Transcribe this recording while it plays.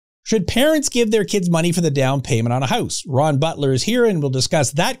Should parents give their kids money for the down payment on a house? Ron Butler is here and we'll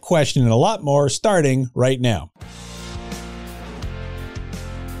discuss that question and a lot more starting right now.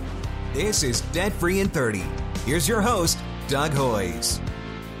 This is Debt Free in 30. Here's your host, Doug Hoyes.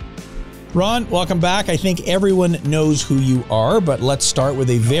 Ron, welcome back. I think everyone knows who you are, but let's start with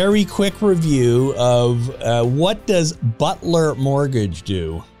a very quick review of what does Butler Mortgage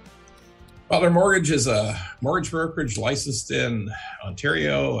do? Butler Mortgage is a mortgage brokerage licensed in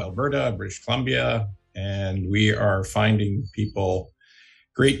Ontario, Alberta, British Columbia, and we are finding people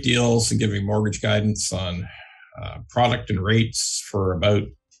great deals and giving mortgage guidance on product and rates for about,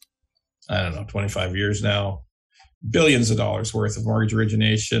 25 years now. Billions of dollars worth of mortgage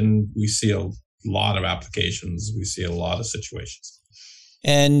origination. We see a lot of applications. We see a lot of situations.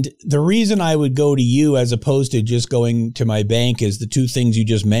 And the reason I would go to you as opposed to just going to my bank is the two things you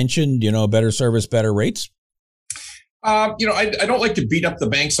just mentioned, better service, better rates. I don't like to beat up the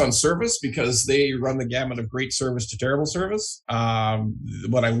banks on service because they run the gamut of great service to terrible service.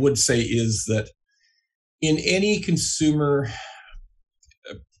 What I would say is that in any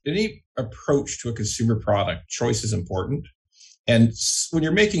approach to a consumer product, choice is important. And when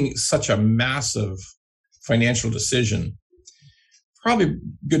you're making such a massive financial decision, probably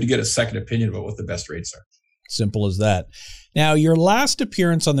good to get a second opinion about what the best rates are. Simple as that. Now, your last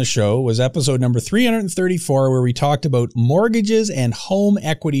appearance on the show was episode number 334, where we talked about mortgages and home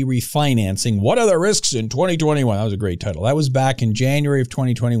equity refinancing. What are the risks in 2021? That was a great title. That was back in January of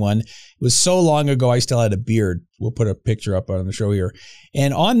 2021. It was so long ago, I still had a beard. We'll put a picture up on the show here.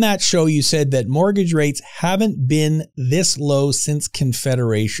 And on that show, you said that mortgage rates haven't been this low since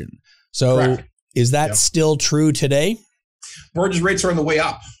Confederation. So Correct. Is that still true today? Mortgage rates are on the way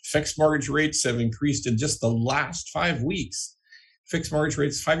up. Fixed mortgage rates have increased in just the last 5 weeks. Fixed mortgage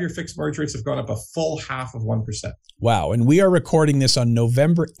rates, 5-year fixed mortgage rates have gone up a full 0.5%. Wow. And we are recording this on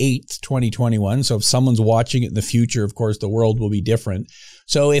November 8th, 2021. So if someone's watching it in the future, of course, the world will be different.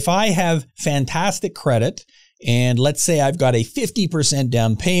 So if I have fantastic credit, and let's say I've got a 50%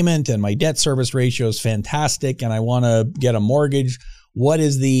 down payment and my debt service ratio is fantastic and I want to get a mortgage, what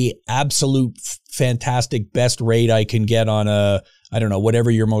is the absolute fantastic best rate I can get on whatever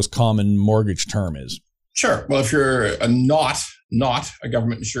your most common mortgage term is? Sure. Well, if you're not a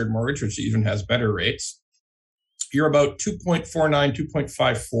government insured mortgage, which even has better rates, you're about 2.49,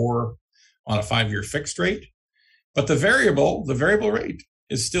 2.54 on a 5-year fixed rate. But the variable rate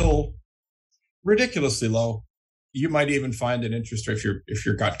is still ridiculously low. You might even find an interest rate if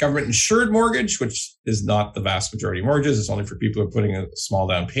you've got government insured mortgage, which is not the vast majority of mortgages. It's only for people who are putting a small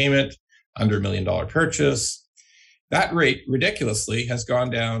down payment, under $1 million purchase. That rate ridiculously has gone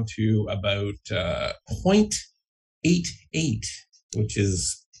down to about 0.88, which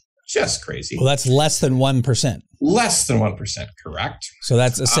is just crazy. Well, that's less than 1%. Less than 1%, correct. So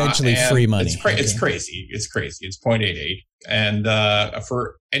that's essentially free money. It's crazy. It's crazy. It's 0.88. And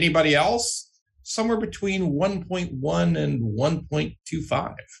for anybody else, somewhere between 1.1 and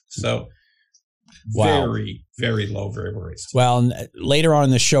 1.25. So very, very low variable rates. Well, and later on in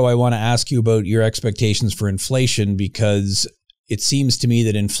the show, I want to ask you about your expectations for inflation, because it seems to me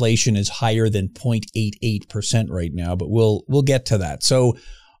that inflation is higher than 0.88% right now, but we'll get to that. So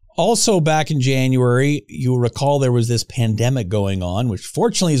also back in January, you'll recall there was this pandemic going on, which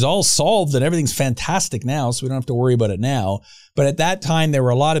fortunately is all solved and everything's fantastic now, so we don't have to worry about it now. But at that time, there were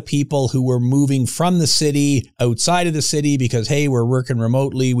a lot of people who were moving from the city outside of the city because, hey, we're working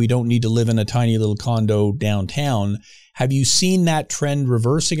remotely. We don't need to live in a tiny little condo downtown. Have you seen that trend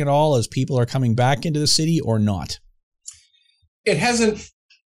reversing at all as people are coming back into the city or not? It hasn't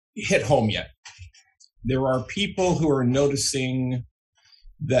hit home yet. There are people who are noticing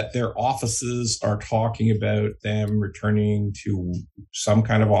that their offices are talking about them returning to some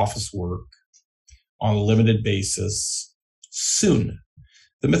kind of office work on a limited basis soon.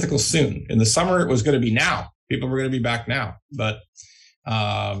 The mythical soon. In the summer, it was going to be now. People were going to be back now, but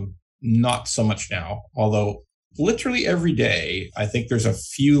not so much now. Although literally every day, I think there's a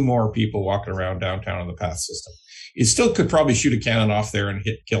few more people walking around downtown on the path system. It still could probably shoot a cannon off there and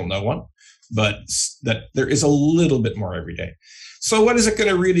kill no one, but that there is a little bit more every day. So when is it going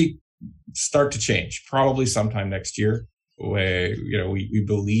to really start to change? Probably sometime next year. Where, we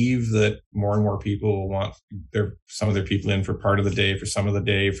believe that more and more people will want some of their people in for part of the day, for some of the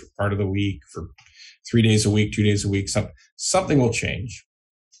day, for part of the week, for 3 days a week, 2 days a week. Something will change.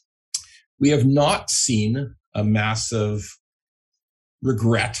 We have not seen a massive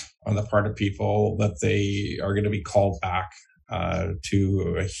regret on the part of people that they are going to be called back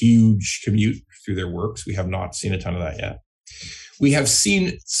to a huge commute through their works. We have not seen a ton of that yet. We have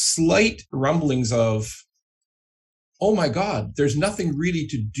seen slight rumblings of oh my God, there's nothing really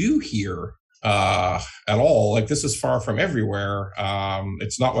to do here at all. Like, this is far from everywhere.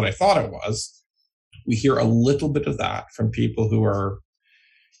 It's not what I thought it was. We hear a little bit of that from people who are,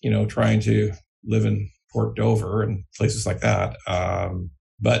 trying to live in Port Dover and places like that.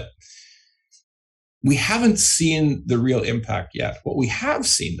 But we haven't seen the real impact yet. What we have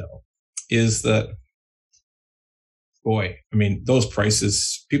seen, though, is that, those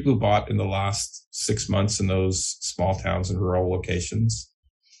prices, people who bought in the last 6 months in those small towns and rural locations,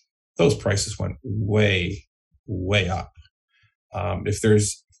 those prices went way, way up. If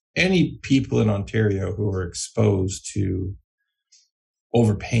there's any people in Ontario who are exposed to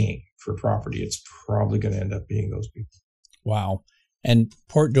overpaying for property, it's probably going to end up being those people. Wow. And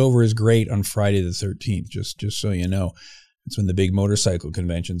Port Dover is great on Friday the 13th, just so you know. It's when the big motorcycle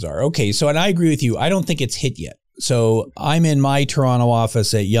conventions are. Okay, so, and I agree with you. I don't think it's hit yet. So I'm in my Toronto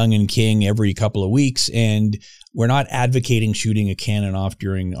office at Yonge and King every couple of weeks, and we're not advocating shooting a cannon off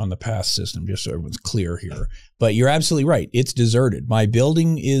on the pass system, just so everyone's clear here. But you're absolutely right. It's deserted. My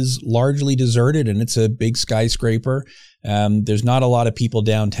building is largely deserted, and it's a big skyscraper. There's not a lot of people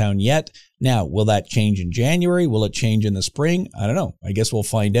downtown yet. Now, will that change in January? Will it change in the spring? I don't know. I guess we'll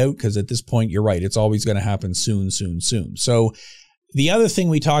find out, because at this point, you're right. It's always going to happen soon. So the other thing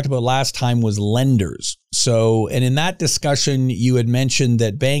we talked about last time was lenders. So, and in that discussion, you had mentioned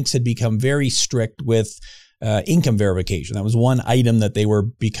that banks had become very strict with income verification. That was one item that they were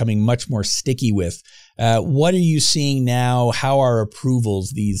becoming much more sticky with. What are you seeing now? How are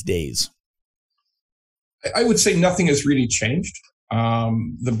approvals these days? I would say nothing has really changed.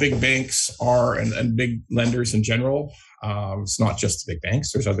 The big banks are, and big lenders in general, it's not just the big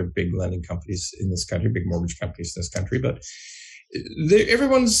banks. There's other big lending companies in this country, big mortgage companies in this country, but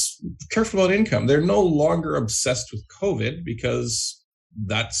everyone's careful about income. They're no longer obsessed with COVID, because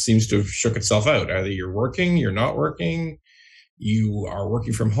that seems to have shook itself out. Either you're working, you're not working, you are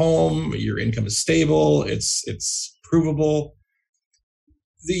working from home, your income is stable, it's provable.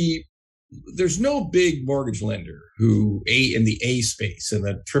 There's no big mortgage lender who in the A space, in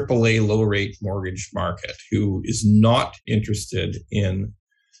the AAA low rate mortgage market, who is not interested in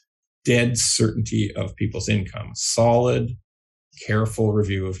dead certainty of people's income, solid, careful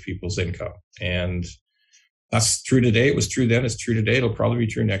review of people's income. And that's true today. It was true then. It's true today. It'll probably be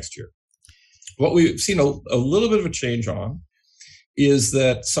true next year. What we've seen a little bit of a change on is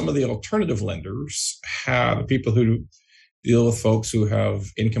that some of the alternative lenders have people who deal with folks who have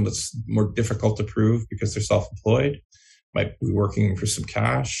income that's more difficult to prove because they're self-employed, might be working for some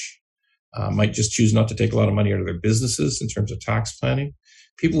cash, might just choose not to take a lot of money out of their businesses in terms of tax planning,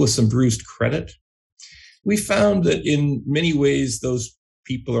 people with some bruised credit. We found that in many ways, those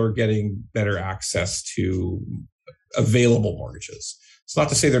people are getting better access to available mortgages. It's not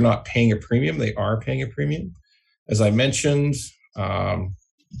to say they're not paying a premium. They are paying a premium. As I mentioned,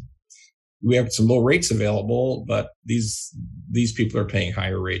 we have some low rates available, but these people are paying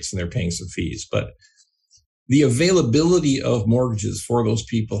higher rates and they're paying some fees. But the availability of mortgages for those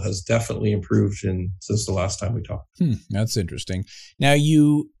people has definitely improved since the last time we talked. That's interesting. Now,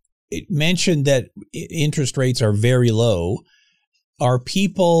 it mentioned that interest rates are very low. Are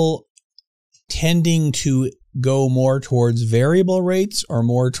people tending to go more towards variable rates or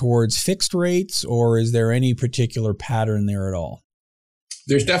more towards fixed rates, or is there any particular pattern there at all?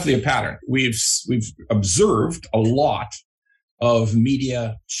 There's definitely a pattern. We've observed a lot of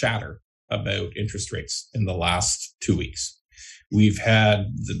media chatter about interest rates in the last 2 weeks. We've had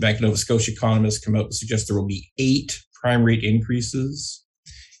the Bank of Nova Scotia economists come out and suggest there will be 8 prime rate increases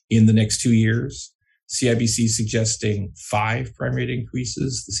in the next 2 years. CIBC suggesting 5 prime rate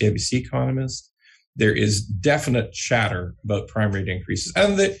increases, the CIBC economist. There is definite chatter about prime rate increases.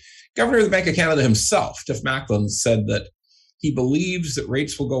 And the governor of the Bank of Canada himself, Jeff Macklin, said that he believes that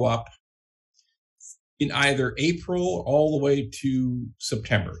rates will go up in either April all the way to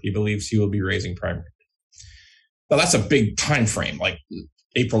September. He believes he will be raising prime rate. Well, that's a big time frame, like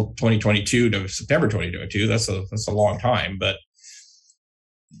April 2022 to September 2022. That's a long time, but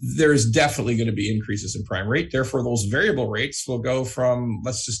there's definitely going to be increases in prime rate. Therefore, those variable rates will go from,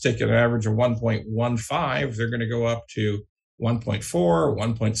 let's just take an average of 1.15. They're going to go up to 1.4,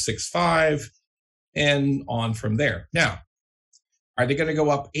 1.65, and on from there. Now, are they going to go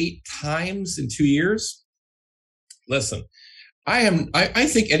up 8 times in 2 years? Listen, I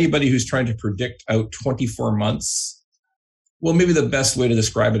think anybody who's trying to predict out 24 months, well, maybe the best way to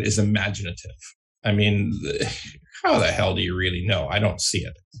describe it is imaginative. I mean, how the hell do you really know? I don't see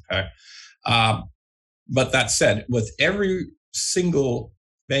it. Okay. But that said, with every single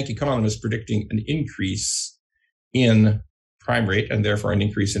bank economist predicting an increase in prime rate and therefore an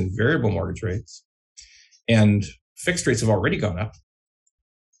increase in variable mortgage rates, and fixed rates have already gone up,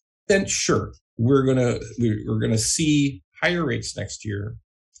 then sure, we're gonna see higher rates next year.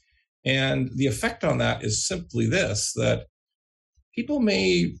 And the effect on that is simply this, that people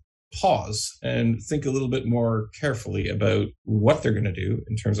may pause and think a little bit more carefully about what they're going to do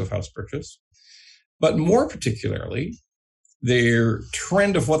in terms of house purchase. But more particularly, their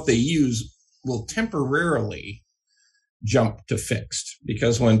trend of what they use will temporarily jump to fixed.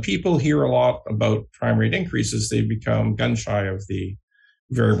 Because when people hear a lot about prime rate increases, they become gun shy of the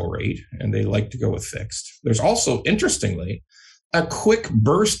variable rate and they like to go with fixed. There's also, interestingly, a quick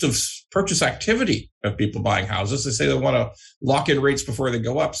burst of purchase activity of people buying houses. They say they want to lock in rates before they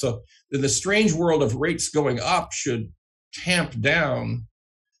go up. So the strange world of rates going up should tamp down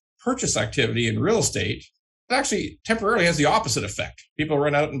purchase activity in real estate. It actually temporarily has the opposite effect. People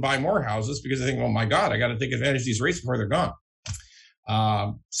run out and buy more houses because they think, oh my God, I got to take advantage of these rates before they're gone.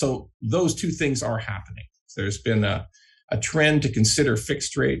 So those two things are happening. There's been a trend to consider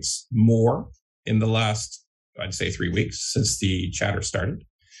fixed rates more in the last, I'd say, 3 weeks since the chatter started.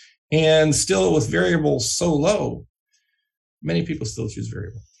 And still with variables so low, many people still choose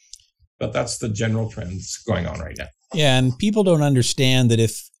variable. But that's the general trends going on right now. Yeah, and people don't understand that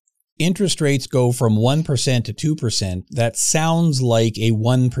if interest rates go from 1% to 2%, that sounds like a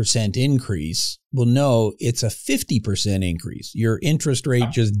 1% increase. Well, no, it's a 50% increase. Your interest rate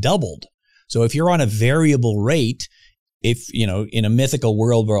just doubled. So if you're on a variable rate, if, you know, in a mythical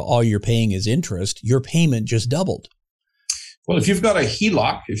world where all you're paying is interest, your payment just doubled. Well, if you've got a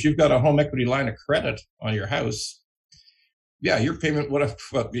HELOC, if you've got a home equity line of credit on your house, yeah, your payment went up.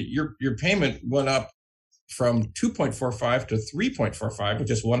 Your payment went up from 2.45 to 3.45,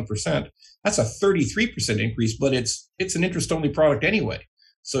 which is 1%. That's a 33% increase, but it's an interest-only product anyway.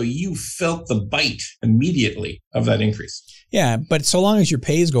 So you felt the bite immediately of that increase. Yeah, but so long as your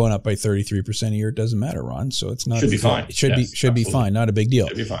pay is going up by 33% a year, it doesn't matter, Ron. So it's not should be fine. It should be fine. Not a big deal.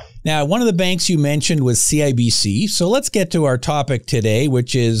 Should be fine. Now, one of the banks you mentioned was CIBC. So let's get to our topic today,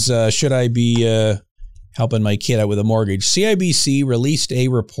 which is should I be helping my kid out with a mortgage? CIBC released a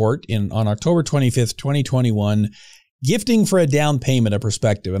report on October 25th, 2021, gifting for a down payment, a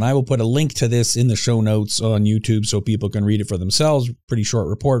perspective. And I will put a link to this in the show notes on YouTube so people can read it for themselves. Pretty short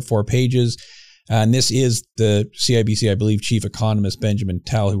report, 4 pages. And this is the CIBC, I believe, chief economist Benjamin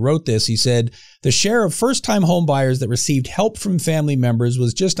Tal who wrote this. He said, the share of first-time home buyers that received help from family members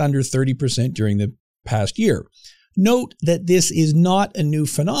was just under 30% during the past year. Note that this is not a new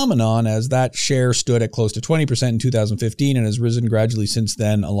phenomenon, as that share stood at close to 20% in 2015 and has risen gradually since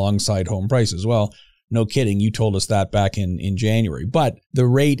then alongside home prices. Well, no kidding. You told us that back in January. But the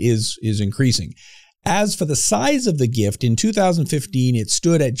rate is increasing. As for the size of the gift, in 2015, it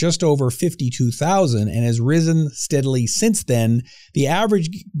stood at just over $52,000 and has risen steadily since then. The average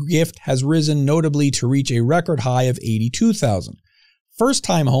gift has risen notably to reach a record high of $82,000.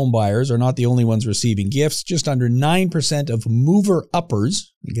 First-time home buyers are not the only ones receiving gifts. Just under 9% of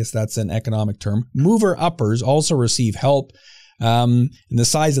mover-uppers, I guess that's an economic term, mover-uppers also receive help. And the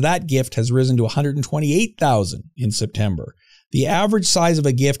size of that gift has risen to $128,000 in September. The average size of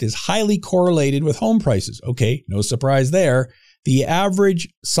a gift is highly correlated with home prices. Okay, no surprise there. The average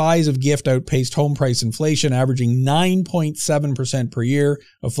size of gift outpaced home price inflation, averaging 9.7% per year,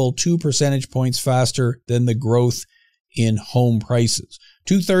 a full 2 percentage points faster than the growth in home prices.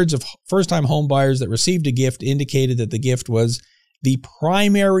 2/3 of first-time home buyers that received a gift indicated that the gift was the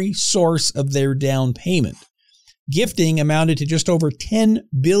primary source of their down payment. Gifting amounted to just over $10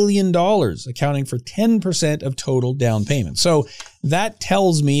 billion, accounting for 10% of total down payment. So that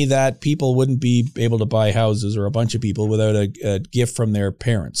tells me that people wouldn't be able to buy houses, or a bunch of people, without a gift from their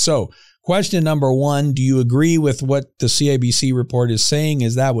parents. So question number one, do you agree with what the CIBC report is saying?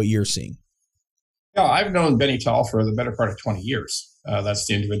 Is that what you're seeing? Yeah, I've known Benny Tal for the better part of 20 years. That's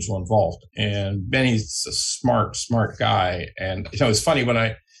the individual involved. And Benny's a smart guy. And it's funny,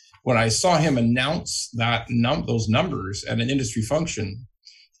 when I saw him announce those numbers at an industry function,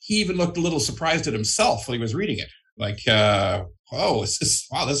 he even looked a little surprised at himself when he was reading it. Like, this is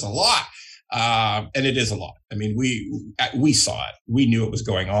a lot. And it is a lot. I mean, we saw it. We knew it was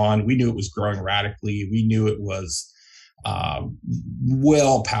going on. We knew it was growing radically. We knew it was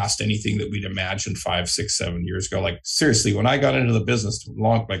well past anything that we'd imagined 5, 6, 7 years ago. Like, seriously, when I got into the business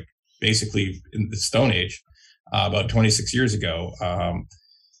basically in the Stone Age, about 26 years ago,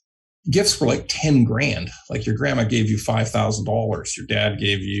 gifts were like 10 grand. Like, your grandma gave you $5,000. Your dad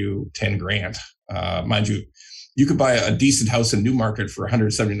gave you 10 grand. Mind you, you could buy a decent house in Newmarket for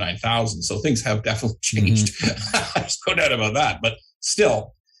 $179,000. So things have definitely changed. There's no doubt about that. But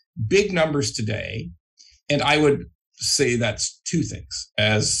still, big numbers today. And I would say that's two things.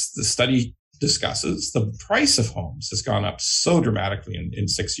 As the study discusses, the price of homes has gone up so dramatically in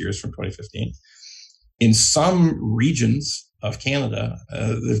 6 years from 2015. In some regions of Canada,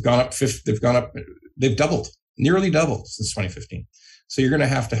 they've doubled, nearly doubled since 2015. So you're going to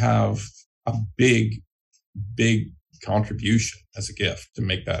have a big contribution as a gift to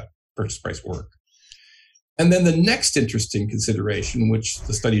make that purchase price work. And then the next interesting consideration, which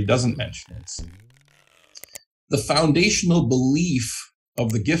the study doesn't mention, is the foundational belief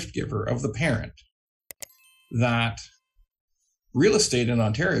of the gift giver, of the parent, that real estate in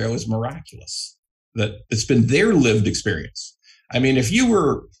Ontario is miraculous, that it's been their lived experience. I mean,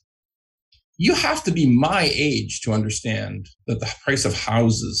 you have to be my age to understand that the price of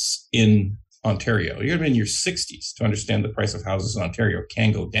houses in Ontario, you're going to be in your 60s to understand the price of houses in Ontario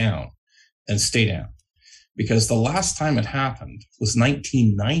can go down and stay down. Because the last time it happened was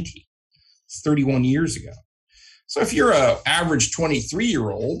 1990, 31 years ago. So if you're an average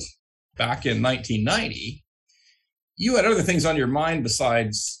 23-year-old back in 1990, you had other things on your mind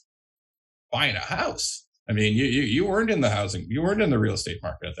besides buying a house. I mean, you weren't in the housing, you weren't in the real estate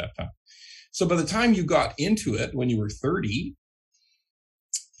market at that time. So by the time you got into it when you were 30,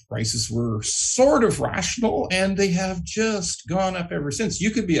 prices were sort of rational, and they have just gone up ever since.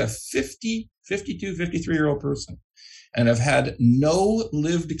 You could be a 50, 52, 53-year-old person and have had no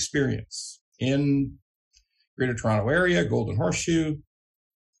lived experience in Greater Toronto Area, Golden Horseshoe,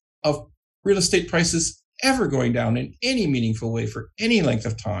 of real estate prices ever going down in any meaningful way for any length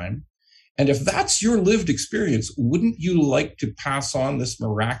of time. And if that's your lived experience, wouldn't you like to pass on this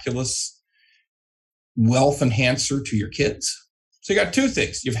miraculous wealth enhancer to your kids? So you got two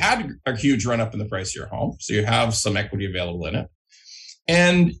things. You've had a huge run up in the price of your home, so you have some equity available in it.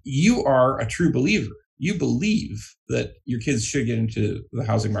 And you are a true believer. You believe that your kids should get into the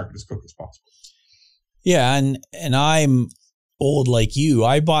housing market as quick as possible. Yeah, and I'm old like you.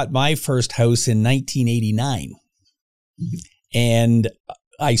 I bought my first house in 1989. Mm-hmm. And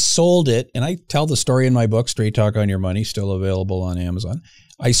I sold it, and I tell the story in my book, Straight Talk on Your Money, still available on Amazon.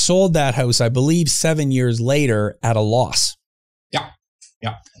 I sold that house, I believe, 7 years later at a loss.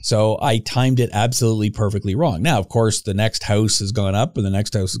 Yeah. So I timed it absolutely perfectly wrong. Now, of course, the next house has gone up and the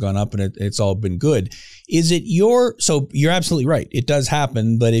next house has gone up, and it's all been good. So you're absolutely right. It does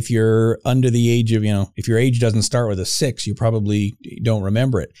happen. But if you're under the age of, if your age doesn't start with a 6, you probably don't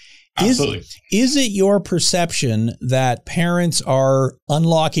remember it. Absolutely. Is it your perception that parents are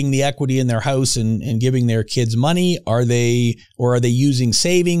unlocking the equity in their house and giving their kids money? Are they using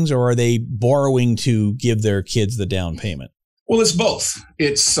savings, or are they borrowing to give their kids the down payment? Well, it's both.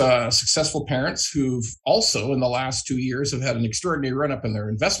 It's successful parents who've also in the last 2 years have had an extraordinary run up in their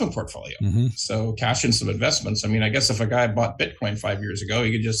investment portfolio. Mm-hmm. So cash in some investments. I mean, I guess if a guy bought Bitcoin 5 years ago,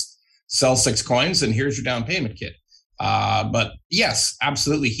 he could just sell 6 coins and here's your down payment kit. But yes,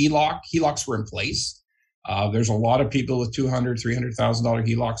 absolutely. HELOCs were in place. There's a lot of people with $200,000, $300,000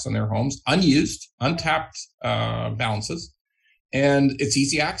 HELOCs on their homes, unused, untapped balances. And it's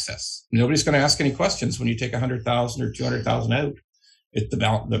easy access. Nobody's going to ask any questions when you take $100,000 or $200,000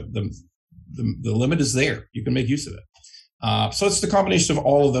 out. The limit is there. You can make use of it. So it's the combination of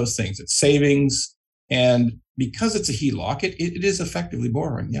all of those things. It's savings, and because it's a HELOC, it is effectively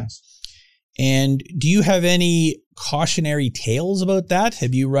borrowing. Yes. And do you have any cautionary tales about that?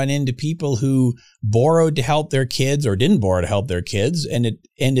 Have you run into people who borrowed to help their kids or didn't borrow to help their kids, and it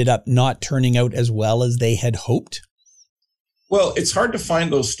ended up not turning out as well as they had hoped? Well, it's hard to find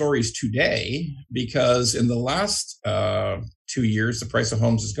those stories today because in the last 2 years, the price of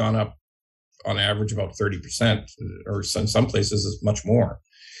homes has gone up on average about 30%, or in some places is much more.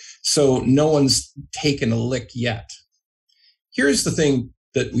 So no one's taken a lick yet. Here's the thing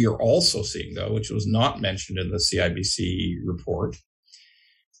that we are also seeing, though, which was not mentioned in the CIBC report.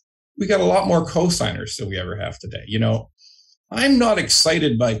 We got a lot more co-signers than we ever have today. I'm not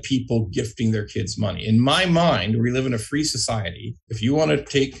excited by people gifting their kids money. In my mind, we live in a free society. If you want to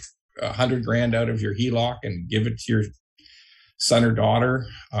take $100,000 out of your HELOC and give it to your son or daughter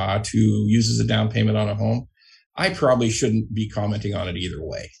to use as a down payment on a home, I probably shouldn't be commenting on it either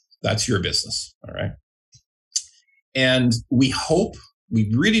way. That's your business, all right? And we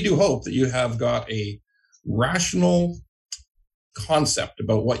really do hope that you have got a rational concept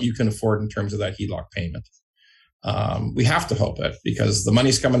about what you can afford in terms of that HELOC payment. We have to hope it, because the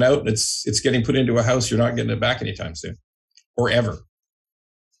money's coming out and it's getting put into a house. You're not getting it back anytime soon or ever.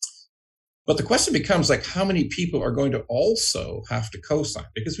 But the question becomes, how many people are going to also have to co-sign?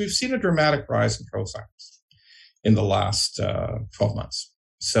 Because we've seen a dramatic rise in co-signers in the last 12 months.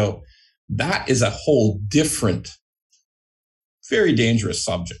 So that is a whole different, very dangerous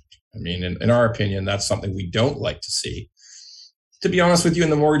subject. I mean, in our opinion, that's something we don't like to see. to be honest with you, in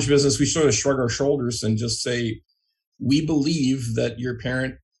the mortgage business, we sort of shrug our shoulders and just say, we believe that your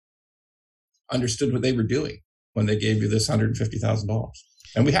parent understood what they were doing when they gave you this $150,000.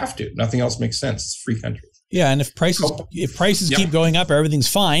 And we have to. Nothing else makes sense. It's a free country. Yeah, and if prices keep going up, everything's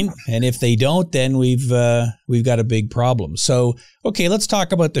fine. And if they don't, then we've got a big problem. So, okay, let's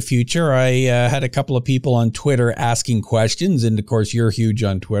talk about the future. I had a couple of people on Twitter asking questions, and of course, you're huge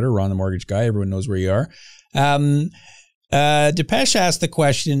on Twitter, Ron the Mortgage Guy. Everyone knows where you are. Depeche asked the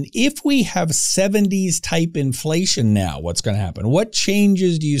question: if we have 70s type inflation now, what's going to happen? What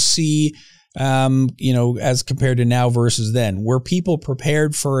changes do you see? As compared to now versus then? Were people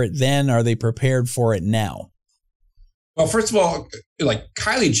prepared for it then? Are they prepared for it now? Well, first of all, like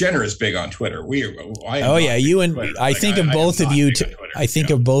Kylie Jenner is big on Twitter. I think of both of you. I think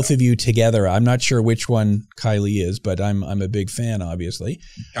of both of you together. I'm not sure which one Kylie is, but I'm a big fan, obviously.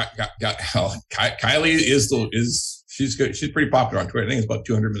 Kylie is she's good. She's pretty popular on Twitter. I think it's about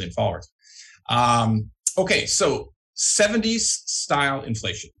 200 million followers. Okay, so 70s style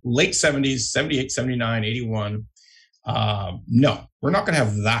inflation, late 70s, 78, 79, 81. No, we're not going to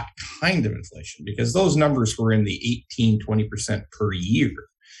have that kind of inflation because those numbers were in the 18, 20% per year.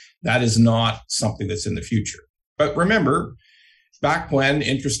 That is not something that's in the future. But remember, back when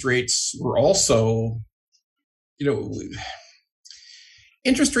interest rates were also,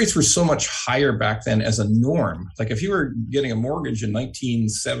 interest rates were so much higher back then as a norm. Like if you were getting a mortgage in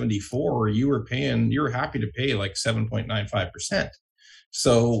 1974, you were happy to pay like 7.95%.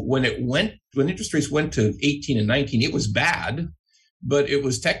 So when interest rates went to 18 and 19, it was bad, but it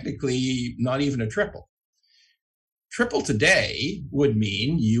was technically not even a triple. Triple today would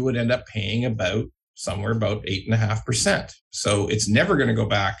mean you would end up paying somewhere about 8.5%. So it's never going to go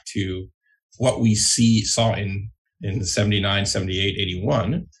back to what we saw in the 79, 78,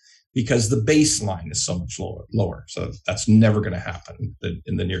 81, because the baseline is so much lower. So that's never going to happen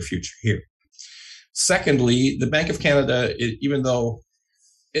in the near future here. Secondly, the Bank of Canada, even though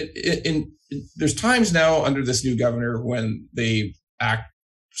there's times now under this new governor when they act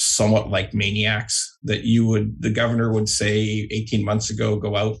somewhat like maniacs, that the governor would say 18 months ago,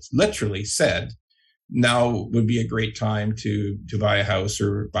 go out, literally said, now would be a great time to buy a house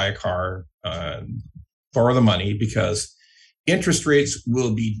or buy a car, borrow the money because interest rates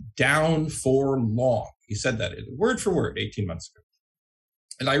will be down for long. He said that word for word 18 months ago.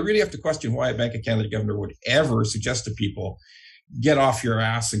 And I really have to question why a Bank of Canada governor would ever suggest to people, get off your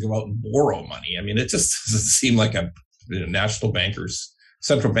ass and go out and borrow money. I mean, it just doesn't seem like a central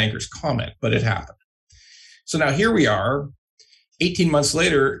banker's comment, but it happened. So now here we are, 18 months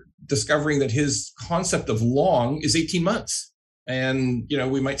later, discovering that his concept of long is 18 months. And,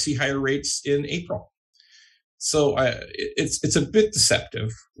 we might see higher rates in April. So it's a bit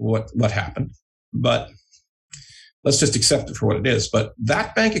deceptive what happened, but let's just accept it for what it is. But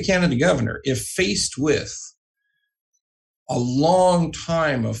that Bank of Canada governor, if faced with a long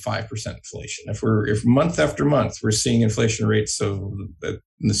time of 5% inflation, if month after month we're seeing inflation rates in the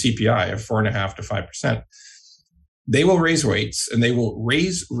CPI of 4.5% to 5%, they will raise rates, and they will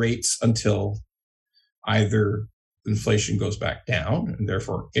raise rates until either inflation goes back down, and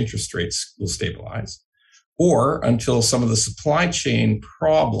therefore interest rates will stabilize, or until some of the supply chain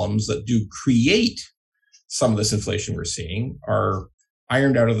problems that do create some of this inflation we're seeing are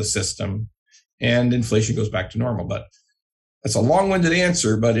ironed out of the system and inflation goes back to normal. But that's a long-winded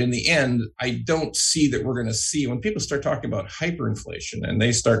answer, but in the end, I don't see that we're going to see, when people start talking about hyperinflation and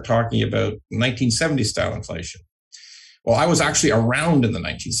they start talking about 1970s style inflation. Well, I was actually around in the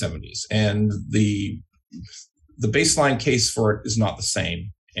 1970s, and the baseline case for it is not the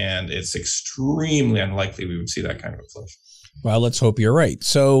same. And it's extremely unlikely we would see that kind of inflation. Well, let's hope you're right.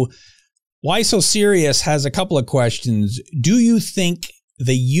 So Why So Serious has a couple of questions. Do you think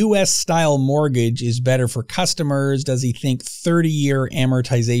the U.S. style mortgage is better for customers? Does he think 30-year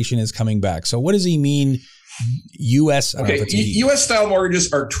amortization is coming back? So what does he mean? U.S. style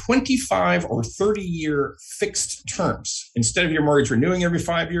mortgages are 25 or 30-year fixed terms. Instead of your mortgage renewing every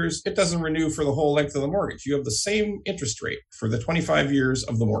 5 years, it doesn't renew for the whole length of the mortgage. You have the same interest rate for the 25 years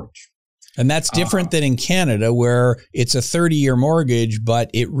of the mortgage. And that's different than in Canada, where it's a 30-year mortgage,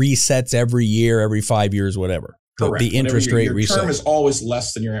 but it resets every year, every 5 years, whatever. Correct. The interest rate resets. Your term is always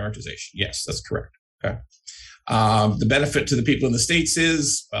less than your amortization. Yes, that's correct. Okay. The benefit to the people in the States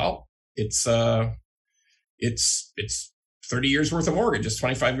is, well, it's 30 years worth of mortgage. It's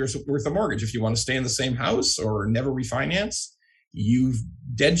 25 years worth of mortgage. If you want to stay in the same house or never refinance, you're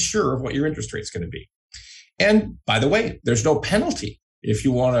dead sure of what your interest rate is going to be. And by the way, there's no penalty. If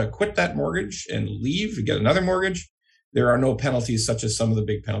you want to quit that mortgage and leave and get another mortgage, there are no penalties such as some of the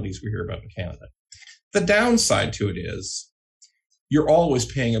big penalties we hear about in Canada. The downside to it is you're always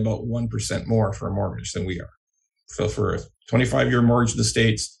paying about 1% more for a mortgage than we are. So for a 25-year mortgage in the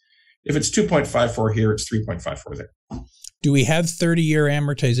States, if it's 2.54 here, it's 3.54 there. Do we have 30-year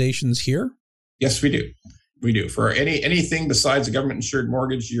amortizations here? Yes, we do. We do. For anything besides a government-insured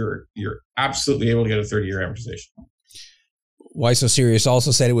mortgage, you're absolutely able to get a 30-year amortization. Why So Serious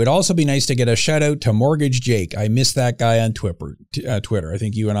also said it would also be nice to get a shout out to Mortgage Jake. I miss that guy on Twitter. I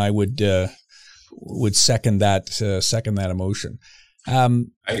think you and I would second that emotion. I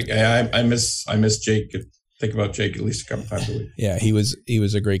miss Jake. Think about Jake at least a couple times a week. Yeah, he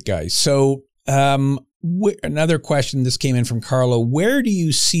was a great guy. So another question. This came in from Carlo. Where do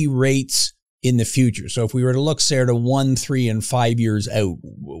you see rates in the future? So if we were to look, say, to 1, 3, and 5 years out,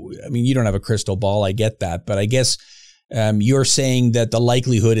 I mean, you don't have a crystal ball. I get that, but I guess you're saying that the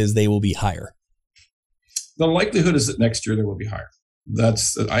likelihood is they will be higher. The likelihood is that next year they will be higher.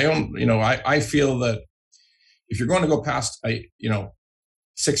 I feel that if you're going to go past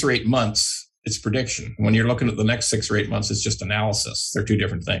 6 or 8 months, it's prediction. When you're looking at the next 6 or 8 months, it's just analysis. They're two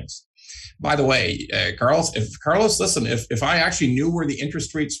different things. By the way, Carlos, listen, if I actually knew where the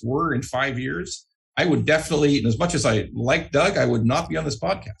interest rates were in 5 years, I would definitely, and as much as I like Doug, I would not be on this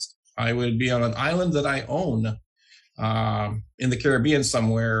podcast. I would be on an island that I own in the Caribbean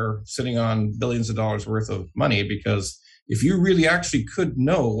somewhere, sitting on billions of dollars worth of money, because if you really actually could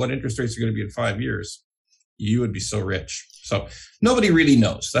know what interest rates are going to be in 5 years, you would be so rich. So nobody really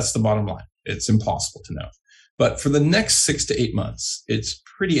knows. That's the bottom line. It's impossible to know. But for the next 6 to 8 months, it's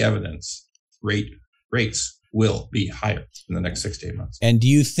pretty evident rates will be higher in the next 6 to 8 months. And do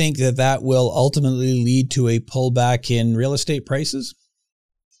you think that will ultimately lead to a pullback in real estate prices?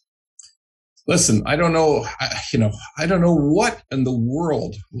 Listen, I don't know. I don't know what in the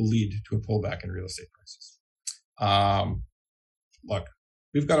world will lead to a pullback in real estate prices. Look,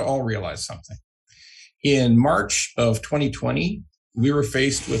 we've got to all realize something. In March of 2020, we were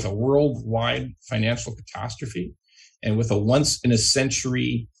faced with a worldwide financial catastrophe and with a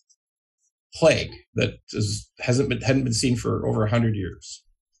once-in-a-century plague that hadn't been seen for over 100 years.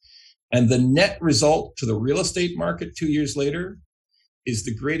 And the net result to the real estate market 2 years later is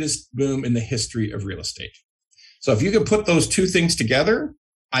the greatest boom in the history of real estate. So if you can put those two things together,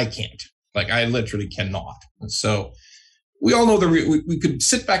 I can't. I literally cannot. And so we all know we could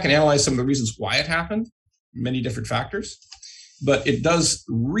sit back and analyze some of the reasons why it happened, many different factors, but it does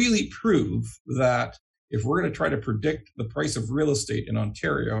really prove that if we're going to try to predict the price of real estate in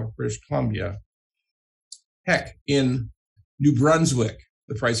Ontario, British Columbia, heck, in New Brunswick,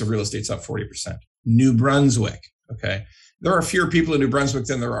 the price of real estate's up 40%. New Brunswick, okay? There are fewer people in New Brunswick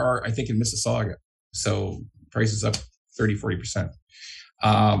than there are, I think, in Mississauga. So price is up 30,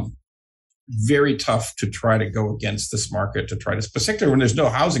 40%. Very tough to try to go against this market, particularly when there's no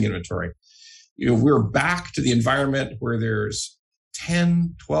housing inventory. We're back to the environment where there's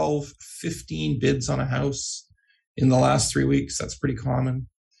 10, 12, 15 bids on a house in the last 3 weeks. That's pretty common.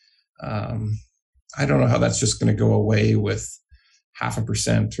 I don't know how that's just going to go away with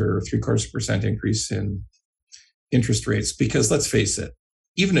 0.5% or 0.75% increase in interest rates, because let's face it,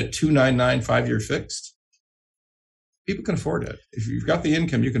 even at 2.99 5-year fixed, people can afford it. If you've got the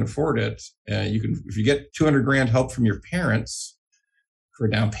income, you can afford it. If you get $200,000 help from your parents for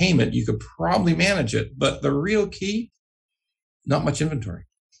a down payment, you could probably manage it. But the real key, not much inventory.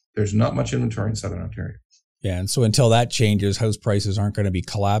 There's not much inventory in Southern Ontario. Yeah, and so until that changes, house prices aren't going to be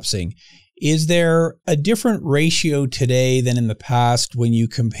collapsing. Is there a different ratio today than in the past when you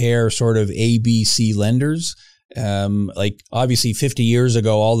compare sort of ABC lenders? Obviously 50 years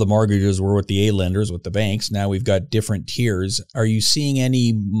ago, all the mortgages were with the A lenders, with the banks. Now we've got different tiers. Are you seeing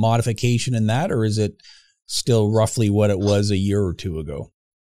any modification in that, or is it still roughly what it was a year or two ago?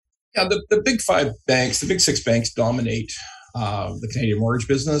 Yeah, the big 5 banks, the big 6 banks dominate the Canadian mortgage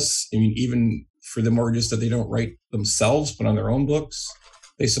business. I mean, even for the mortgages that they don't write themselves, but on their own books,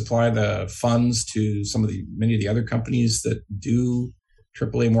 they supply the funds to many of the other companies that do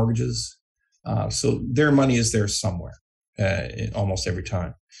AAA mortgages. So their money is there somewhere, almost every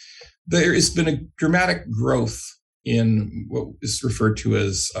time. There has been a dramatic growth in what is referred to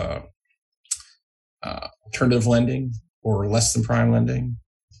as alternative lending or less than prime lending.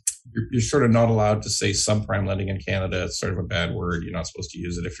 You're sort of not allowed to say subprime lending in Canada. It's sort of a bad word. You're not supposed to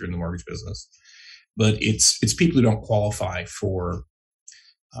use it if you're in the mortgage business. But it's people who don't qualify for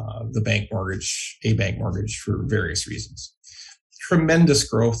the bank mortgage, a bank mortgage, for various reasons. Tremendous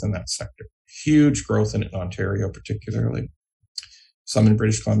growth in that sector. Huge growth in Ontario, particularly. Some in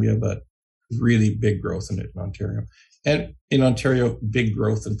British Columbia, but really big growth in Ontario. And in Ontario, big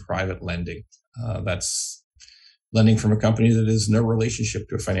growth in private lending. That's lending from a company that has no relationship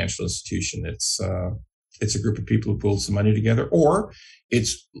to a financial institution. It's It's a group of people who pooled some money together, or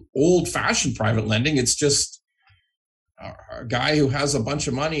it's old-fashioned private lending. It's just a guy who has a bunch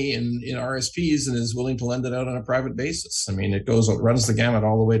of money in RSPs and is willing to lend it out on a private basis. I mean, it runs the gamut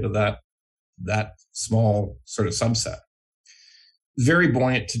all the way to that small sort of subset. Very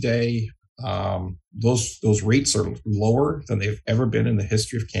buoyant today. Those rates are lower than they've ever been in the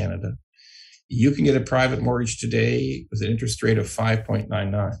history of Canada. You can get a private mortgage today with an interest rate of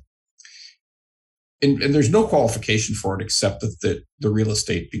 5.99. And there's no qualification for it except that the real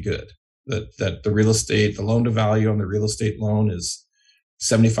estate be good. That the real estate, the loan to value on the real estate loan is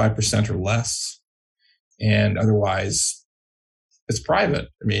 75% or less. And otherwise, it's private.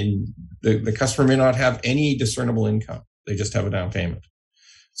 I mean, the customer may not have any discernible income. They just have a down payment.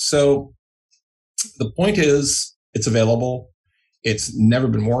 So the point is, it's available. It's never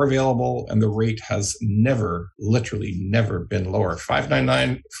been more available, and the rate has literally never been lower.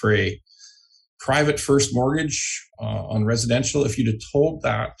 5.99 for a private first mortgage on residential. If you'd have told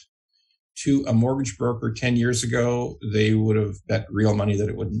that to a mortgage broker 10 years ago, they would have bet real money that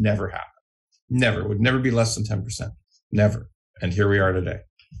it would never happen. Never. It would never be less than 10%. Never. And here we are today.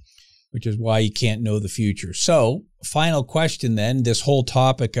 Which is why you can't know the future. So, final question then, this whole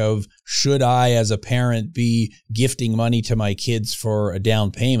topic of should I as a parent be gifting money to my kids for a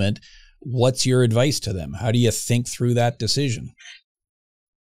down payment? What's your advice to them? How do you think through that decision?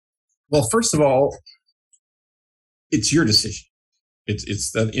 Well, first of all, it's your decision.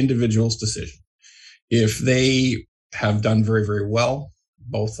 It's the individual's decision. If they have done very, very well,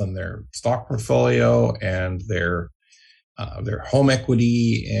 both on their stock portfolio and their home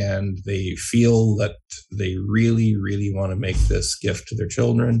equity, and they feel that they really, really want to make this gift to their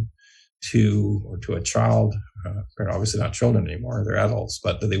children, or to a child. They're obviously not children anymore, they're adults,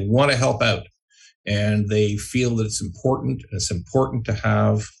 but they want to help out. And they feel that it's important, and it's important to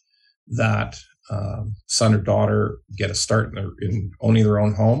have that son or daughter get a start in owning their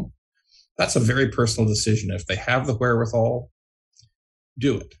own home. That's a very personal decision. If they have the wherewithal,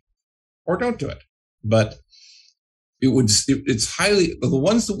 do it, or don't do it. But it's highly, the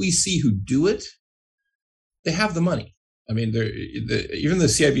ones that we see who do it, they have the money. I mean, even the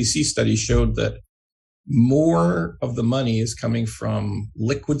CIBC study showed that more of the money is coming from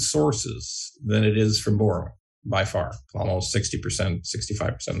liquid sources than it is from borrowing, by far, almost 60%,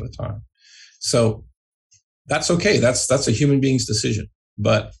 65% of the time. So that's okay. That's a human being's decision.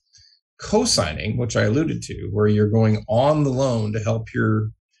 But co-signing, which I alluded to, where you're going on the loan to help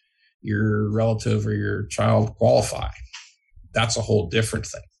your relative or your child qualify, that's a whole different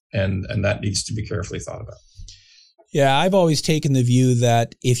thing. And that needs to be carefully thought about. Yeah, I've always taken the view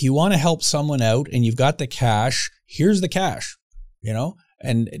that if you want to help someone out and you've got the cash, here's the cash,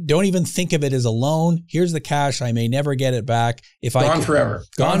 and don't even think of it as a loan. Here's the cash. I may never get it back. Forever.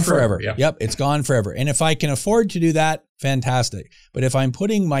 Gone forever. Yeah. Yep, it's gone forever. And if I can afford to do that, fantastic. But if I'm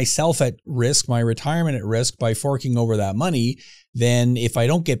putting myself at risk, my retirement at risk by forking over that money, then if I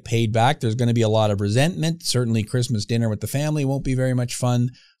don't get paid back, there's going to be a lot of resentment. Certainly Christmas dinner with the family won't be very much fun.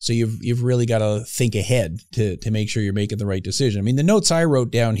 So you've really got to think ahead to make sure you're making the right decision. I mean, the notes I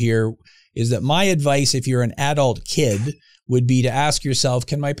wrote down here is that my advice, if you're an adult kid, would be to ask yourself,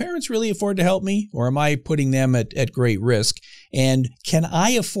 can my parents really afford to help me? Or am I putting them at great risk? And can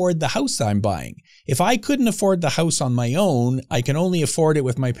I afford the house I'm buying? If I couldn't afford the house on my own, I can only afford it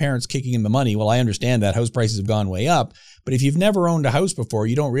with my parents kicking in the money. Well, I understand that house prices have gone way up. But if you've never owned a house before,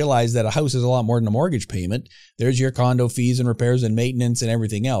 you don't realize that a house is a lot more than a mortgage payment. There's your condo fees and repairs and maintenance and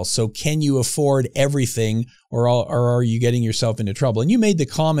everything else. So can you afford everything, or are you getting yourself into trouble? And you made the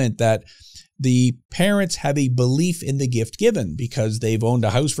comment that the parents have a belief in the gift given because they've owned a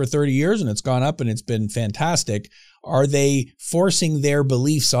house for 30 years and it's gone up and it's been fantastic. Are they forcing their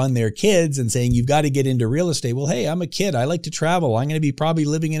beliefs on their kids and saying, you've got to get into real estate? Well, hey, I'm a kid. I like to travel. I'm going to be probably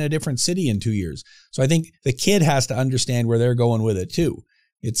living in a different city in 2 years. So I think the kid has to understand where they're going with it too.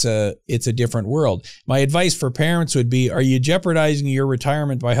 It's a different world. My advice for parents would be, are you jeopardizing your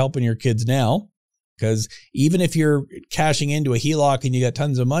retirement by helping your kids now? Because even if you're cashing into a HELOC and you got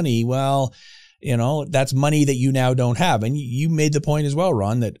tons of money, well, that's money that you now don't have. And you made the point as well,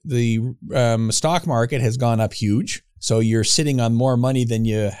 Ron, that the stock market has gone up huge. So you're sitting on more money than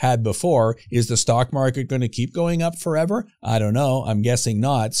you had before. Is the stock market going to keep going up forever? I don't know. I'm guessing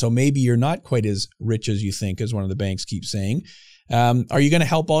not. So maybe you're not quite as rich as you think, as one of the banks keeps saying. Are you going to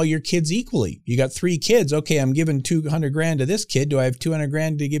help all your kids equally? You got 3 kids. Okay, I'm giving $200,000 to this kid. Do I have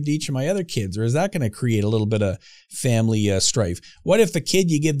 $200,000 to give to each of my other kids? Or is that going to create a little bit of family strife? What if the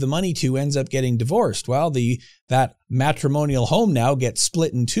kid you give the money to ends up getting divorced? Well, the that matrimonial home now gets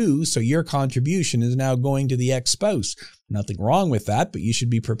split in two, so your contribution is now going to the ex-spouse. Nothing wrong with that, but you should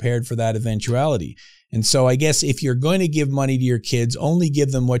be prepared for that eventuality. And so I guess if you're going to give money to your kids, only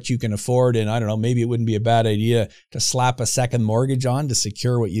give them what you can afford. And I don't know, maybe it wouldn't be a bad idea to slap a second mortgage on to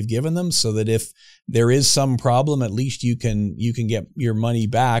secure what you've given them, so that if there is some problem, at least you can get your money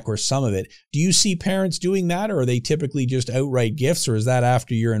back, or some of it. Do you see parents doing that, or are they typically just outright gifts, or is that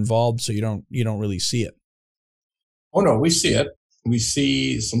after you're involved so you don't really see it? Oh no, we see it. We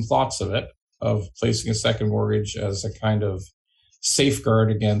see some thoughts of it, of placing a second mortgage as a kind of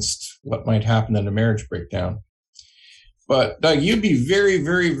safeguard against what might happen in a marriage breakdown. But Doug, you'd be very,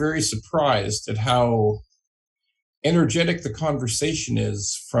 very, very surprised at how energetic the conversation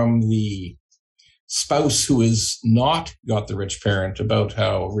is from the spouse who has not got the rich parent about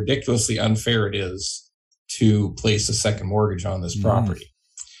how ridiculously unfair it is to place a second mortgage on this property.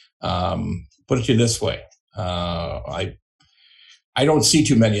 Put it to you this way. I don't see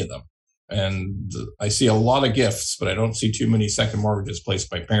too many of them. And I see a lot of gifts, but I don't see too many second mortgages placed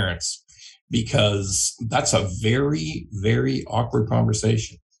by parents, because that's a very, very awkward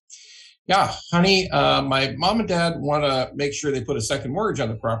conversation. Yeah, honey, my mom and dad want to make sure they put a second mortgage on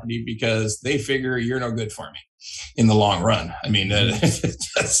the property because they figure you're no good for me in the long run. I mean, it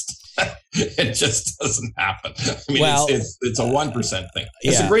just doesn't happen. I mean, well, it's a 1% thing.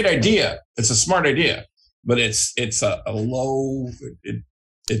 It's a great idea. It's a smart idea, but it's a low,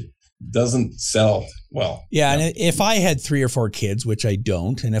 it doesn't sell well. Yeah, and if I had 3 or 4 kids, which I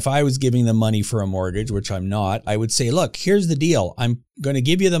don't, and if I was giving them money for a mortgage, which I'm not, I would say, look, here's the deal. I'm going to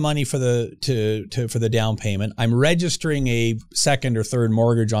give you the money for the down payment. I'm registering a second or third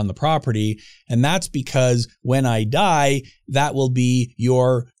mortgage on the property, and that's because when I die, that will be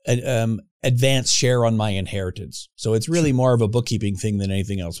your advanced share on my inheritance. So it's really more of a bookkeeping thing than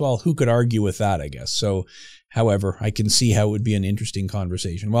anything else. Well, who could argue with that, I guess? So however, I can see how it would be an interesting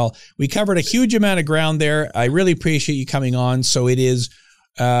conversation. Well, we covered a huge amount of ground there. I really appreciate you coming on. So it is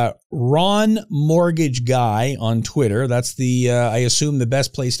Ron Mortgage Guy on Twitter. That's the, I assume, the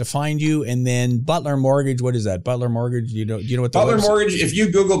best place to find you. And then Butler Mortgage. What is that? Butler Mortgage? Do you know what the Butler Mortgage? If you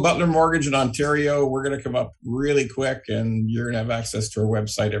Google Butler Mortgage in Ontario, we're going to come up really quick, and you're going to have access to our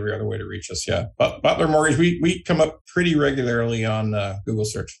website, every other way to reach us. Yeah. But Butler Mortgage, we come up pretty regularly on Google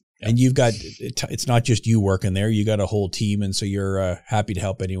search. Yeah. And you've got, it's not just you working there, you got a whole team, and so you're happy to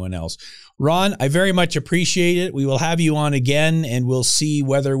help anyone else. Ron, I very much appreciate it. We will have you on again, and we'll see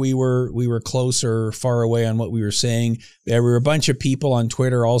whether we were close or far away on what we were saying. There were a bunch of people on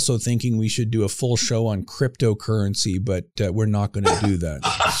Twitter also thinking we should do a full show on cryptocurrency, but we're not going to do that.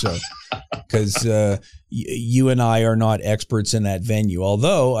 So, because you and I are not experts in that venue.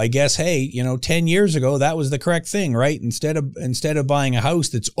 Although I guess, hey, 10 years ago, that was the correct thing, right? Instead of buying a house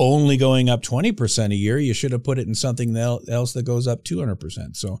that's only going up 20% a year, you should have put it in something else that goes up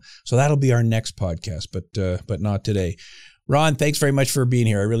 200%. So that'll be our next podcast, but not today. Ron, thanks very much for being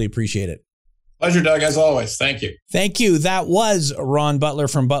here. I really appreciate it. Pleasure, Doug, as always. Thank you. Thank you. That was Ron Butler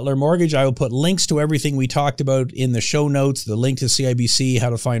from Butler Mortgage. I will put links to everything we talked about in the show notes, the link to CIBC, how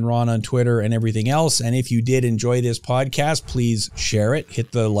to find Ron on Twitter, and everything else. And if you did enjoy this podcast, please share it.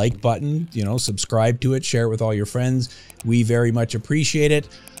 Hit the like button, subscribe to it, share it with all your friends. We very much appreciate it.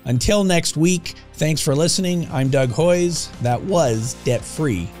 Until next week, thanks for listening. I'm Doug Hoyes. That was Debt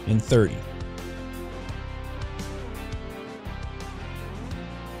Free in 30.